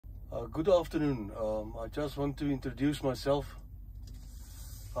Good afternoon. I just want to introduce myself.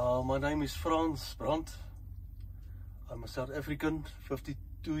 My name is Frans Brandt. I'm a South African,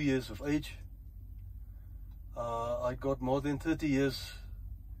 52 years of age. I got more than 30 years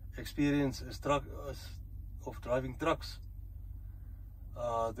experience of driving trucks.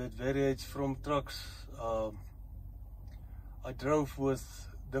 That varies from trucks. I drove with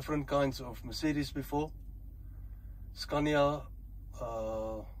different kinds of Mercedes before. Scania,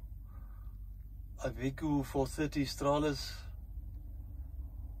 Iveco 430 Stralis,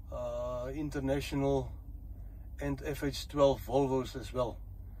 International, and FH12 Volvos as well,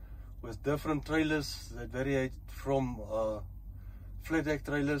 with different trailers that vary from flat deck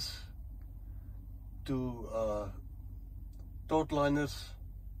trailers to taut liners,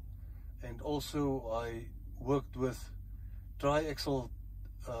 and also I worked with tri-axle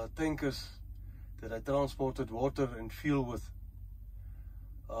tankers that I transported water and fuel with.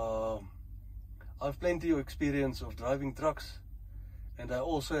 I've plenty of experience of driving trucks, and I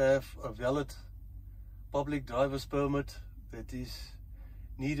also have a valid public driver's permit that is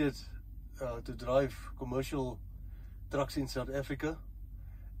needed to drive commercial trucks in South Africa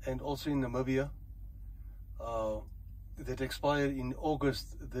and also in Namibia, that expire in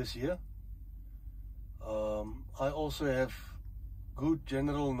August this year. I also have good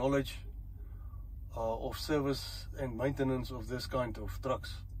general knowledge of service and maintenance of this kind of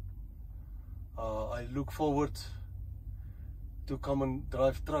trucks. I look forward to come and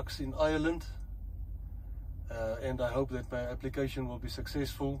drive trucks in Ireland, and I hope that my application will be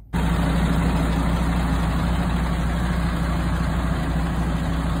successful.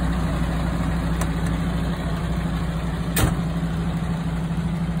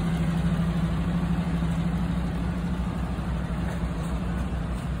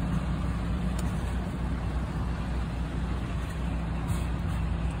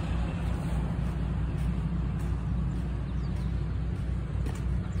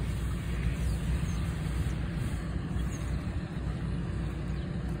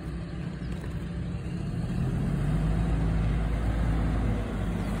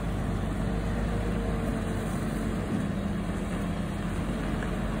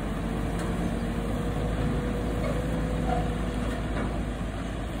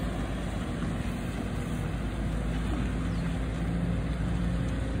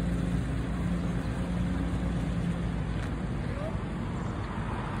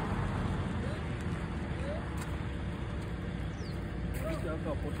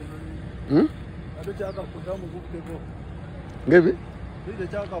 Ngapi?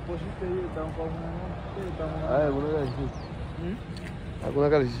 Hakuna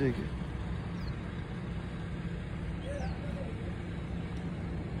kali shiki.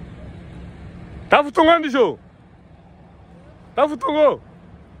 Tafutunga ndisho. Tafutungo.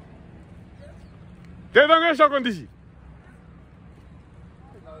 Tedanga shakondishi.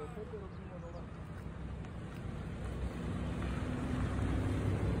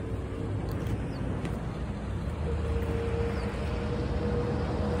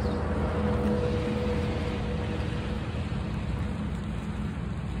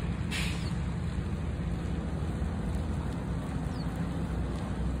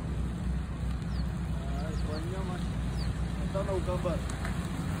 Gambar.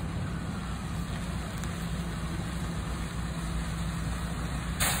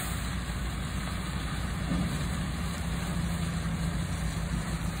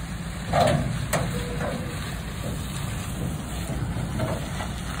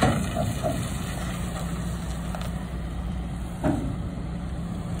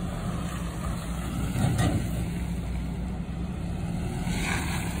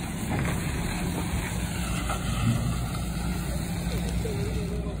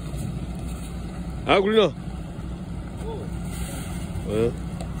 Ah, Gulino. Oh.